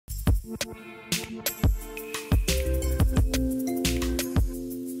Hey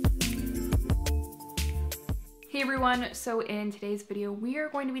everyone, so in today's video we are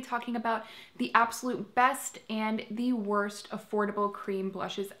going to be talking about the absolute best and the worst affordable cream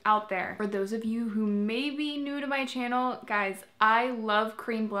blushes out there. For those of you who may be new to my channel, guys, I love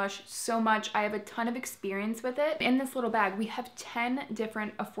cream blush so much. I have a ton of experience with it. In this little bag we have 10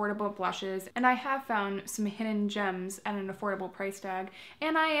 different affordable blushes, and I have found some hidden gems at an affordable price tag,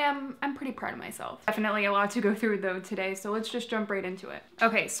 and I'm pretty proud of myself. Definitely a lot to go through though today, so let's just jump right into it.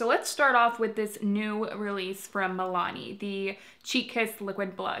 Okay, so let's start off with this new release from Milani, the Cheek Kiss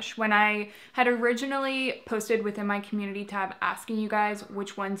Liquid Blush. When I had originally posted within my community tab asking you guys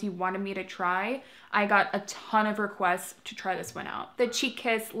which ones you wanted me to try, I got a ton of requests to try this one out. The Cheek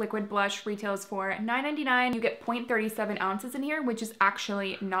Kiss Liquid Blush retails for $9.99. You get 0.37 ounces in here, which is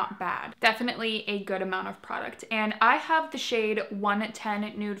actually not bad. Definitely a good amount of product. And I have the shade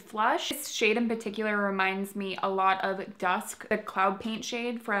 110 Nude Flush. This shade in particular reminds me a lot of Dusk, the Cloud Paint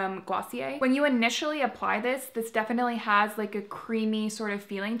shade from Glossier. When you initially apply this definitely has like a creamy sort of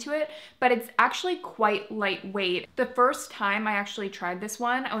feeling to it, but it's actually quite lightweight. The first time I actually tried this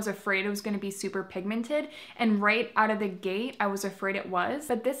one, I was afraid it was going to be super pigmented, and right out of the gate I was afraid it was,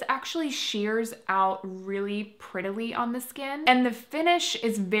 but this actually sheers out really prettily on the skin, and the finish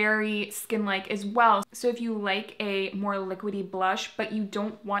is very skin-like as well. So if you like a more liquidy blush but you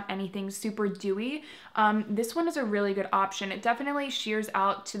don't want anything super dewy, this one is a really good option. It definitely sheers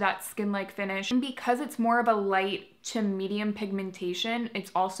out to that skin-like finish, and because it's more of a light to medium pigmentation,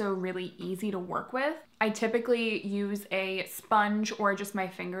 it's also really easy to work with. I typically use a sponge or just my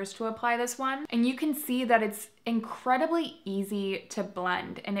fingers to apply this one, and you can see that it's incredibly easy to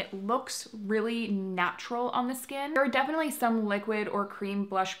blend and it looks really natural on the skin. There are definitely some liquid or cream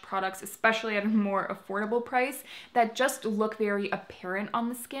blush products, especially at a more affordable price, that just look very apparent on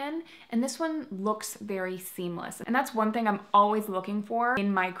the skin, and this one looks very seamless. And that's one thing I'm always looking for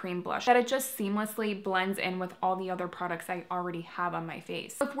in my cream blush, that it just seamlessly blends in with all the other products I already have on my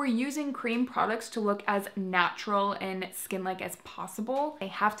face. If we're using cream products to look as natural and skin-like as possible, they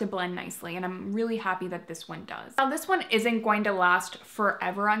have to blend nicely, and I'm really happy that this one does. Now this one isn't going to last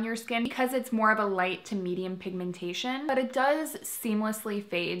forever on your skin because it's more of a light to medium pigmentation, but it does seamlessly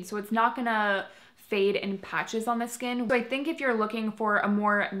fade, so it's not gonna fade in patches on the skin. So I think if you're looking for a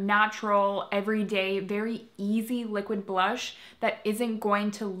more natural, everyday, very easy liquid blush that isn't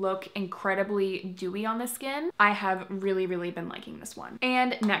going to look incredibly dewy on the skin, I have really been liking this one.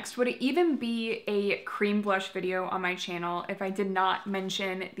 And next, would it even be a cream blush video on my channel if I did not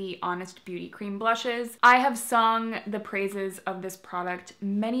mention the Honest Beauty cream blushes? I have sung the praises of this product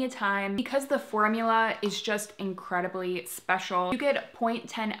many a time because the formula is just incredibly special. You get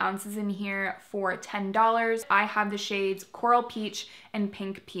 0.10 ounces in here for $10. I have the shades Coral Peach and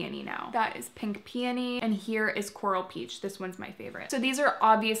Pink Peony now. That is Pink Peony, and here is Coral Peach. This one's my favorite. So these are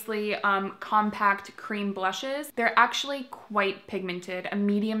obviously compact cream blushes. They're actually quite pigmented, a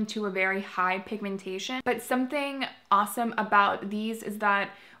medium to a very high pigmentation, but something awesome about these is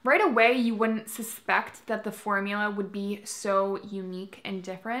that right away you wouldn't suspect that the formula would be so unique and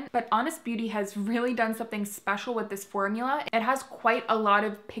different, but Honest Beauty has really done something special with this formula. It has quite a lot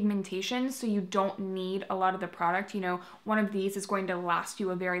of pigmentation, so you don't need a lot of the product. You know, one of these is going to last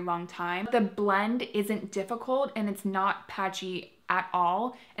you a very long time. The blend isn't difficult and it's not patchy at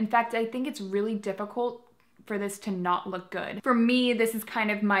all. In fact, I think it's really difficult for this to not look good. For me, this is kind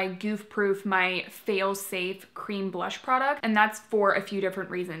of my goof-proof, my fail-safe cream blush product, and that's for a few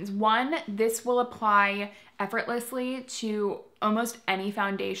different reasons. One, this will apply effortlessly to almost any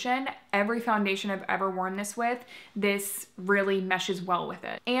foundation. Every foundation I've ever worn this with, this really meshes well with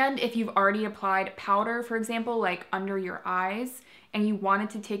it. And if you've already applied powder, for example, like under your eyes, and you wanted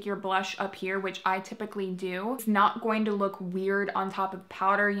to take your blush up here, which I typically do, it's not going to look weird on top of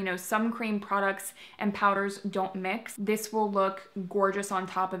powder. You know, some cream products and powders don't mix. This will look gorgeous on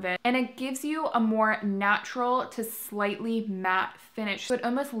top of it. And it gives you a more natural to slightly matte finish. So it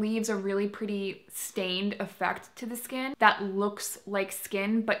almost leaves a really pretty stained effect to the skin that looks like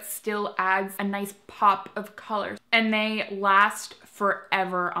skin, but still adds a nice pop of color. And they last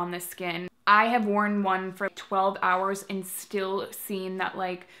forever on the skin. I have worn one for 12 hours and still seen that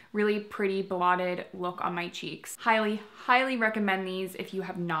like really pretty blotted look on my cheeks. Highly recommend these if you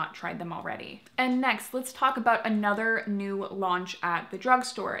have not tried them already. And next, let's talk about another new launch at the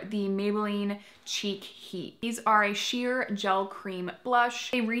drugstore, the Maybelline Cheek Heat. These are a sheer gel cream blush.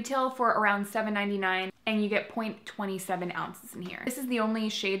 They retail for around $7.99, and you get 0.27 ounces in here. This is the only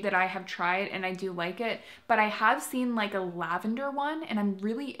shade that I have tried and I do like it, but I have seen like a lavender one and I'm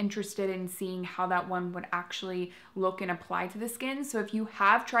really interested in seeing how that one would actually look and apply to the skin. So if you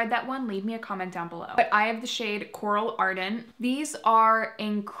have tried that one, leave me a comment down below. But I have the shade Coral Ardent. These are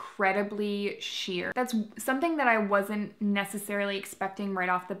incredibly sheer. That's something that I wasn't necessarily expecting right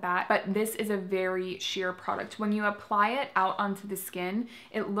off the bat, but this is a very sheer product. When you apply it out onto the skin,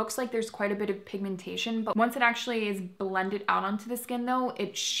 it looks like there's quite a bit of pigmentation, but once it actually is blended out onto the skin though,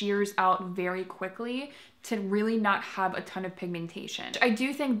 it shears out very quickly to really not have a ton of pigmentation. I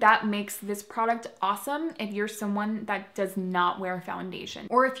do think that makes this product awesome if you're someone that does not wear foundation,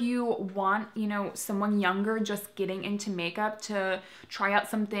 or if you want, you know, someone younger just getting into makeup to try out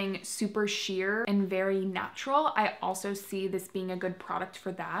something super sheer and very natural. I also see this being a good product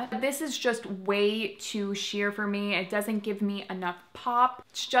for that. This is just way too sheer for me. It doesn't give me enough pop.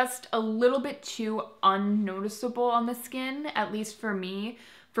 It's just a little bit too unnoticeable on the skin, at least for me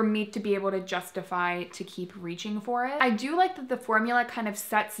to be able to justify to keep reaching for it. I do like that the formula kind of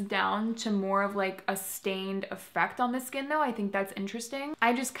sets down to more of like a stained effect on the skin though. I think that's interesting.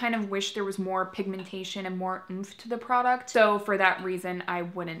 I just kind of wish there was more pigmentation and more oomph to the product. So for that reason, I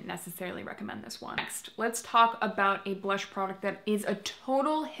wouldn't necessarily recommend this one. Next, let's talk about a blush product that is a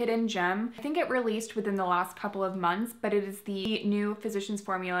total hidden gem. I think it released within the last couple of months, but it is the new Physicians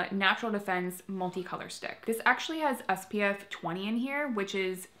Formula Natural Defense Multicolor Stick. This actually has SPF 20 in here, which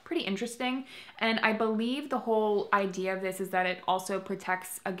is pretty interesting, and I believe the whole idea of this is that it also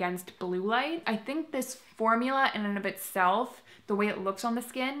protects against blue light. I think this formula in and of itself, the way it looks on the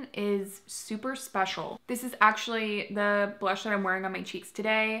skin, is super special. This is actually the blush that I'm wearing on my cheeks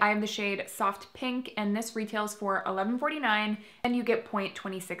today. I have the shade Soft Pink, and this retails for $11.49, and you get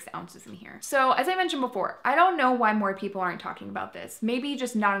 0.26 ounces in here. So as I mentioned before, I don't know why more people aren't talking about this. Maybe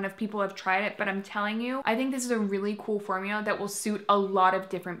just not enough people have tried it, but I'm telling you, I think this is a really cool formula that will suit a lot of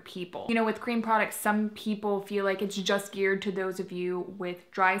different people. You know, with cream products, some people feel like it's just geared to those of you with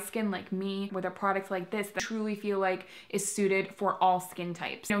dry skin like me. With a product like this that I truly feel like is suited for all skin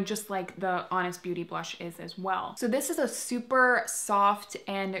types, you know, just like the Honest Beauty blush is as well. So this is a super soft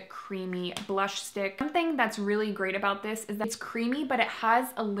and creamy blush stick. Something that's really great about this is that it's creamy, but it has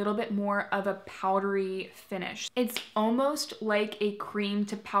a little bit more of a powdery finish. It's almost like a cream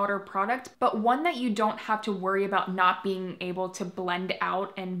to powder product, but one that you don't have to worry about not being able to blend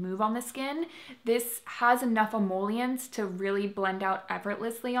out and move on the skin. This has enough emollients to really blend out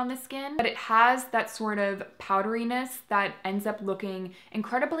effortlessly on the skin, but it has that sort of powderiness that ends up looking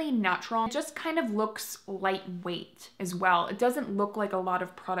incredibly natural. It just kind of looks lightweight as well. It doesn't look like a lot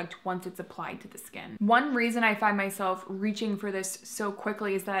of product once it's applied to the skin. One reason I find myself reaching for this so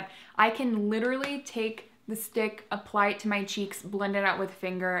quickly is that I can literally take the stick, apply it to my cheeks, blend it out with a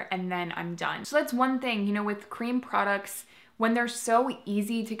finger, and then I'm done. So that's one thing, you know, with cream products, when they're so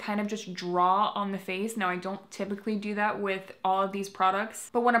easy to kind of just draw on the face. Now, I don't typically do that with all of these products,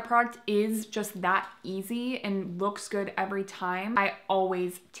 but when a product is just that easy and looks good every time, I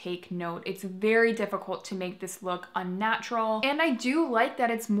always take note. It's very difficult to make this look unnatural, and I do like that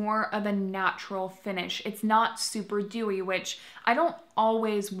it's more of a natural finish. It's not super dewy, which I don't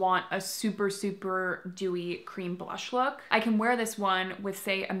always want a super dewy cream blush look. I can wear this one with,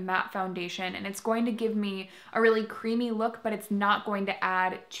 say, a matte foundation, and it's going to give me a really creamy look, but it's not going to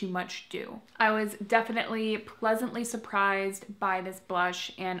add too much dew. I was definitely pleasantly surprised by this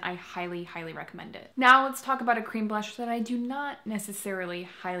blush, and I highly recommend it. Now let's talk about a cream blush that I do not necessarily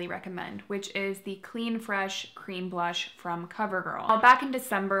highly recommend, which is the Clean Fresh Cream Blush from Covergirl. Now, back in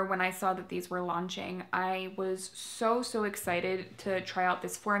December when I saw that these were launching, I was so excited to try out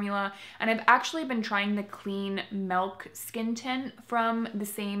this formula, and I've actually been trying the Clean Milk Skin Tint from the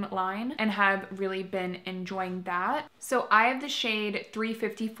same line and have really been enjoying that. So I have the shade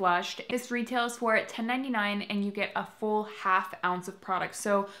 350 Flushed. This retails for $10.99 and you get a full ½ ounce of product.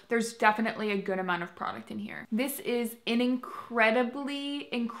 So there's definitely a good amount of product in here. This is an incredibly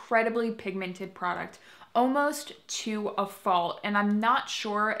pigmented product, almost to a fault, and I'm not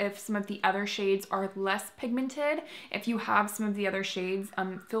sure if some of the other shades are less pigmented. If you have some of the other shades,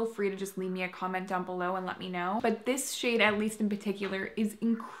 feel free to just leave me a comment down below and let me know. But this shade, at least in particular, is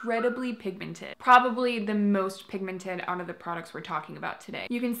incredibly pigmented. Probably the most pigmented out of the products we're talking about today.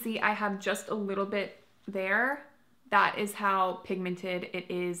 You can see I have just a little bit there. That is how pigmented it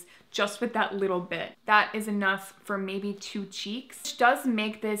is, just with that little bit. That is enough for maybe 2 cheeks, which does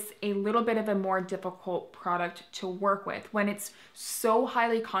make this a little bit of a more difficult product to work with when it's so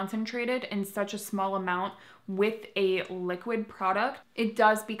highly concentrated in such a small amount. with a liquid product, it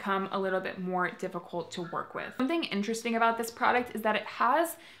does become a little bit more difficult to work with. Something interesting about this product is that it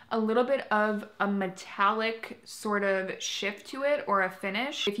has a little bit of a metallic sort of shift to it, or a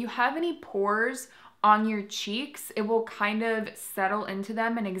finish. If you have any pores on your cheeks, it will kind of settle into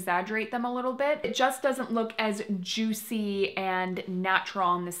them and exaggerate them a little bit. It just doesn't look as juicy and natural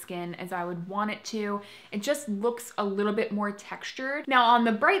on the skin as I would want it to. It just looks a little bit more textured. Now on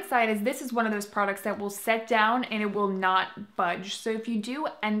the bright side is this is one of those products that will set down and it will not budge. So if you do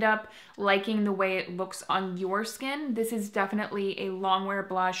end up liking the way it looks on your skin, this is definitely a long wear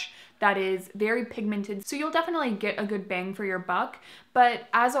blush that is very pigmented, so you'll definitely get a good bang for your buck, but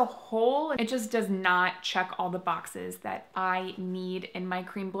as a whole, it just does not check all the boxes that I need in my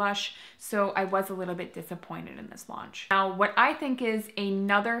cream blush, so I was a little bit disappointed in this launch. Now, what I think is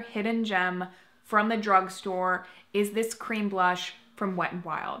another hidden gem from the drugstore is this cream blush from Wet n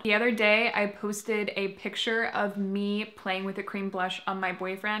Wild. The other day, I posted a picture of me playing with a cream blush on my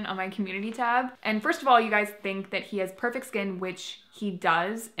boyfriend on my community tab. And first of all, you guys think that he has perfect skin, which he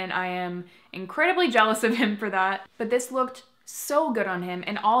does, and I am incredibly jealous of him for that. But this looked so good on him,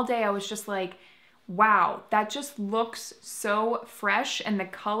 and all day I was just like, wow, that just looks so fresh and the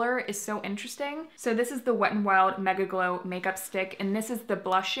color is so interesting. So this is the Wet n Wild Megaglow Makeup Stick, and this is the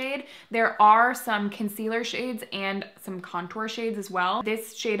blush shade. There are some concealer shades and some contour shades as well.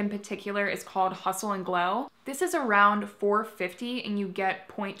 This shade in particular is called Hustle and Glow. This is around $4.50 and you get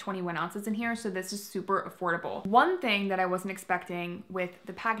 0.21 ounces in here, so this is super affordable. One thing that I wasn't expecting with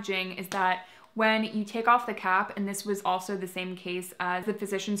the packaging is that when you take off the cap, and this was also the same case as the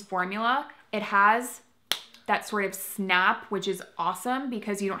Physicians Formula, it has that sort of snap, which is awesome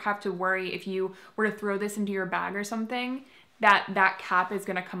because you don't have to worry if you were to throw this into your bag or something, that cap is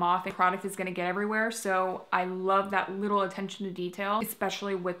gonna come off and product is gonna get everywhere. So I love that little attention to detail,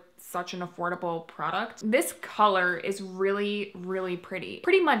 especially with such an affordable product. This color is really, really pretty.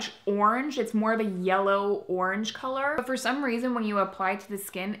 Pretty much orange. It's more of a yellow orange color. But for some reason, when you apply it to the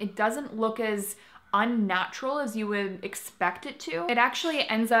skin, it doesn't look as unnatural as you would expect it to. It actually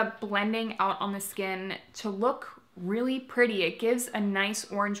ends up blending out on the skin to look really pretty. It gives a nice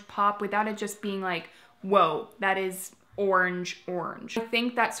orange pop without it just being like, whoa, that is orange. I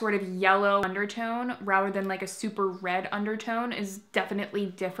think that sort of yellow undertone rather than like a super red undertone is definitely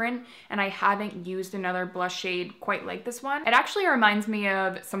different, and I haven't used another blush shade quite like this one. It actually reminds me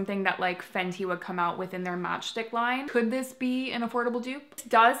of something that like Fenty would come out with in their matchstick line. Could this be an affordable dupe? It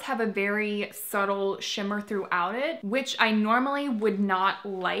does have a very subtle shimmer throughout it, which I normally would not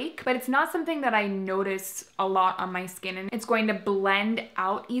like, but it's not something that I notice a lot on my skin, and it's going to blend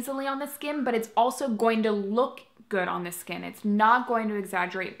out easily on the skin, but it's also going to look good on the skin. It's not going to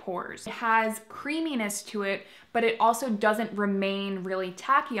exaggerate pores. It has creaminess to it, but it also doesn't remain really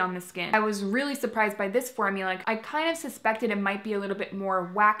tacky on the skin. I was really surprised by this formula. I kind of suspected it might be a little bit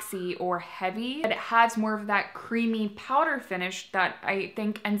more waxy or heavy, but it has more of that creamy powder finish that I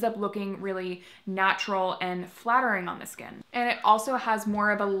think ends up looking really natural and flattering on the skin. And it also has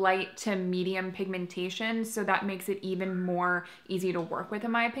more of a light to medium pigmentation, so that makes it even more easy to work with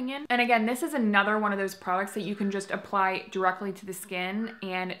in my opinion. And again, this is another one of those products that you can just apply directly to the skin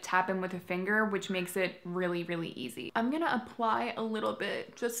and tap in with a finger, which makes it really, really easy. I'm gonna apply a little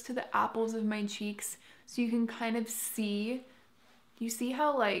bit just to the apples of my cheeks so you can kind of see. You see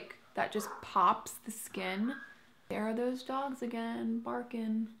how like that just pops the skin? There are those dogs again,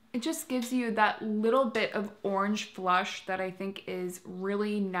 barking. It just gives you that little bit of orange flush that I think is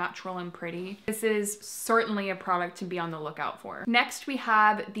really natural and pretty. This is certainly a product to be on the lookout for. Next, we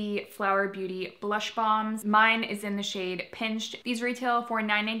have the Flower Beauty Blush Bombs. Mine is in the shade Pinched. These retail for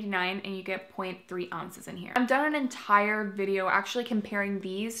 $9.99 and you get 0.3 ounces in here. I've done an entire video actually comparing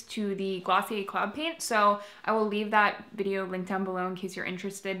these to the Glossier Cloud Paint, so I will leave that video linked down below in case you're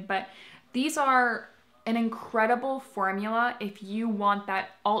interested, but these are an incredible formula if you want that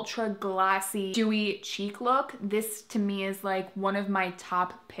ultra glassy, dewy cheek look. This to me is like one of my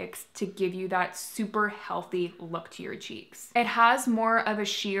top picks to give you that super healthy look to your cheeks. It has more of a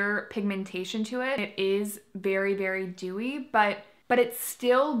sheer pigmentation to it. It is very, very dewy, but it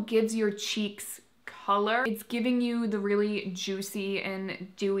still gives your cheeks color. It's giving you the really juicy and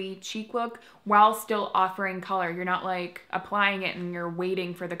dewy cheek look while still offering color. You're not like applying it and you're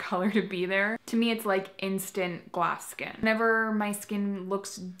waiting for the color to be there. To me, it's like instant glass skin. Whenever my skin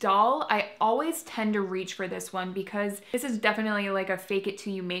looks dull, I always tend to reach for this one because this is definitely like a fake it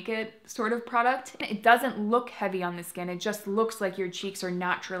till you make it sort of product. It doesn't look heavy on the skin. It just looks like your cheeks are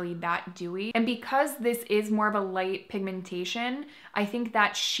naturally that dewy. And because this is more of a light pigmentation, I think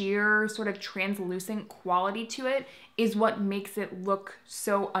that sheer sort of translucent translucent quality to it is what makes it look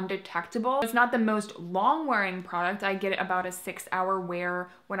so undetectable. It's not the most long wearing product. I get about a 6-hour wear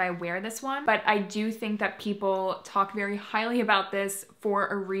when I wear this one, but I do think that people talk very highly about this for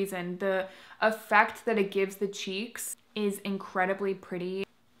a reason. The effect that it gives the cheeks is incredibly pretty.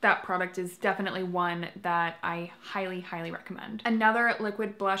 That product is definitely one that I highly, highly recommend. Another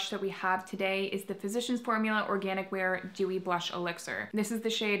liquid blush that we have today is the Physicians Formula Organic Wear Dewy Blush Elixir. This is the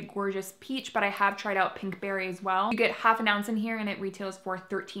shade Gorgeous Peach, but I have tried out Pink Berry as well. You get half an ounce in here and it retails for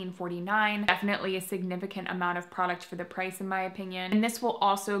 $13.49. Definitely a significant amount of product for the price in my opinion. And this will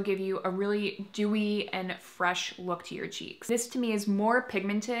also give you a really dewy and fresh look to your cheeks. This to me is more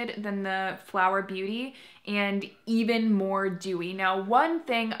pigmented than the Flower Beauty and even more dewy. Now, one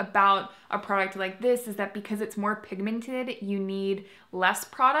thing about a product like this is that because it's more pigmented, you need less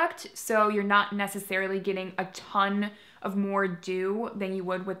product, so you're not necessarily getting a ton of more dew than you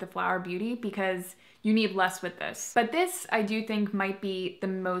would with the Flower Beauty because you need less with this. But this, I do think, might be the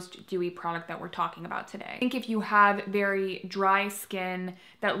most dewy product that we're talking about today. I think if you have very dry skin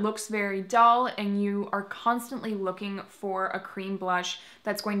that looks very dull and you are constantly looking for a cream blush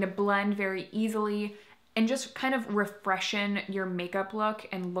that's going to blend very easily and just kind of refreshen your makeup look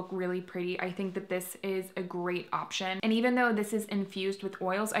and look really pretty, I think that this is a great option. And even though this is infused with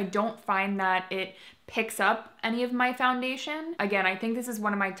oils, I don't find that it picks up any of my foundation. Again, I think this is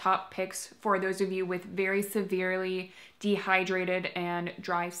one of my top picks for those of you with very severely dehydrated and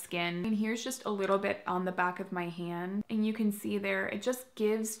dry skin. And here's just a little bit on the back of my hand, and you can see there, it just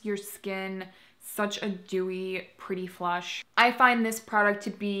gives your skin such a dewy, pretty flush. I find this product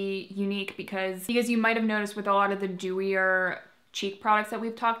to be unique because you might have noticed with a lot of the dewier cheek products that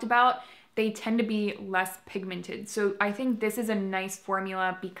we've talked about, they tend to be less pigmented. So I think this is a nice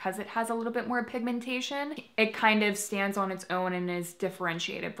formula because it has a little bit more pigmentation. It kind of stands on its own and is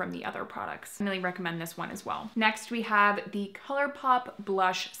differentiated from the other products. I really recommend this one as well. Next, we have the Colourpop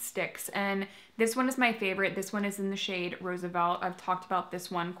Blush Stix, and this one is my favorite. This one is in the shade Roosevelt. I've talked about this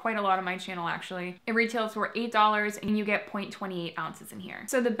one quite a lot on my channel actually. It retails for $8 and you get 0.28 ounces in here.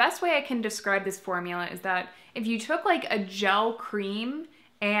 So the best way I can describe this formula is that if you took like a gel cream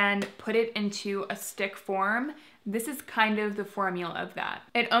and put it into a stick form, this is kind of the formula of that.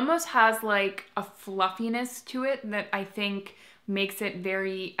 It almost has like a fluffiness to it that I think makes it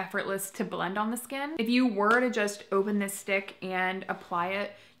very effortless to blend on the skin. If you were to just open this stick and apply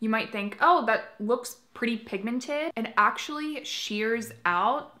it, you might think, oh, that looks pretty pigmented. It actually shears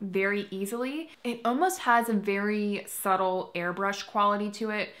out very easily. It almost has a very subtle airbrush quality to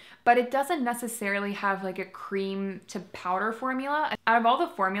it, but it doesn't necessarily have like a cream to powder formula. Out of all the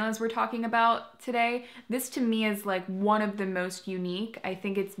formulas we're talking about today, this to me is like one of the most unique. I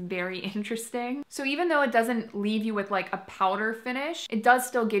think it's very interesting. So even though it doesn't leave you with like a powder finish, it does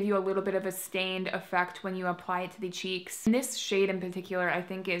still give you a little bit of a stained effect when you apply it to the cheeks. And this shade in particular, I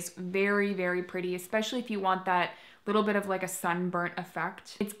think is very, very pretty, especially if you want that little bit of like a sunburnt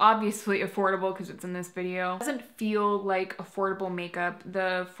effect. It's obviously affordable because it's in this video. It doesn't feel like affordable makeup.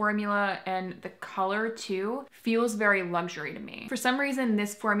 The formula and the color too feels very luxury to me. For some reason,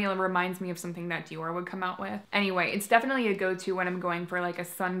 this formula reminds me of something that Dior would come out with. Anyway, it's definitely a go-to when I'm going for like a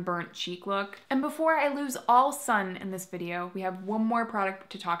sunburnt cheek look. And before I lose all sun in this video, we have one more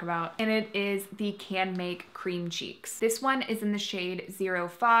product to talk about, and it is the Canmake Cream Cheeks. This one is in the shade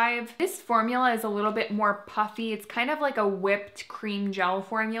 05. This formula is a little bit more puffy. It's kind of like a whipped cream gel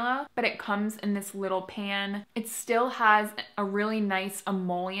formula, but it comes in this little pan. It still has a really nice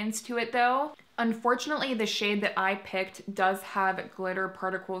emollients to it though. Unfortunately, the shade that I picked does have glitter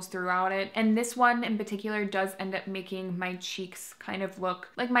particles throughout it, and this one in particular does end up making my cheeks kind of look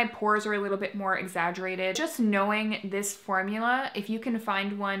like my pores are a little bit more exaggerated. Just knowing this formula, if you can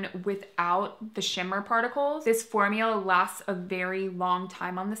find one without the shimmer particles, this formula lasts a very long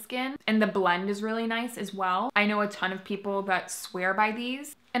time on the skin, and the blend is really nice as well. I know a ton of people that swear by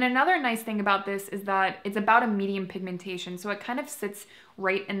these. And another nice thing about this is that it's about a medium pigmentation, so it kind of sits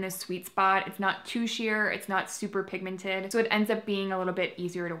right in this sweet spot. It's not too sheer, it's not super pigmented, so it ends up being a little bit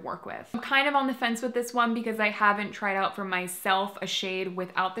easier to work with. I'm kind of on the fence with this one because I haven't tried out for myself a shade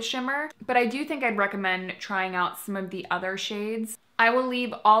without the shimmer, but I do think I'd recommend trying out some of the other shades. I will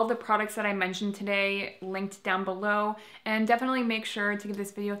leave all the products that I mentioned today linked down below, and definitely make sure to give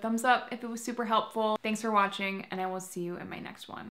this video a thumbs up if it was super helpful. Thanks for watching, and I will see you in my next one.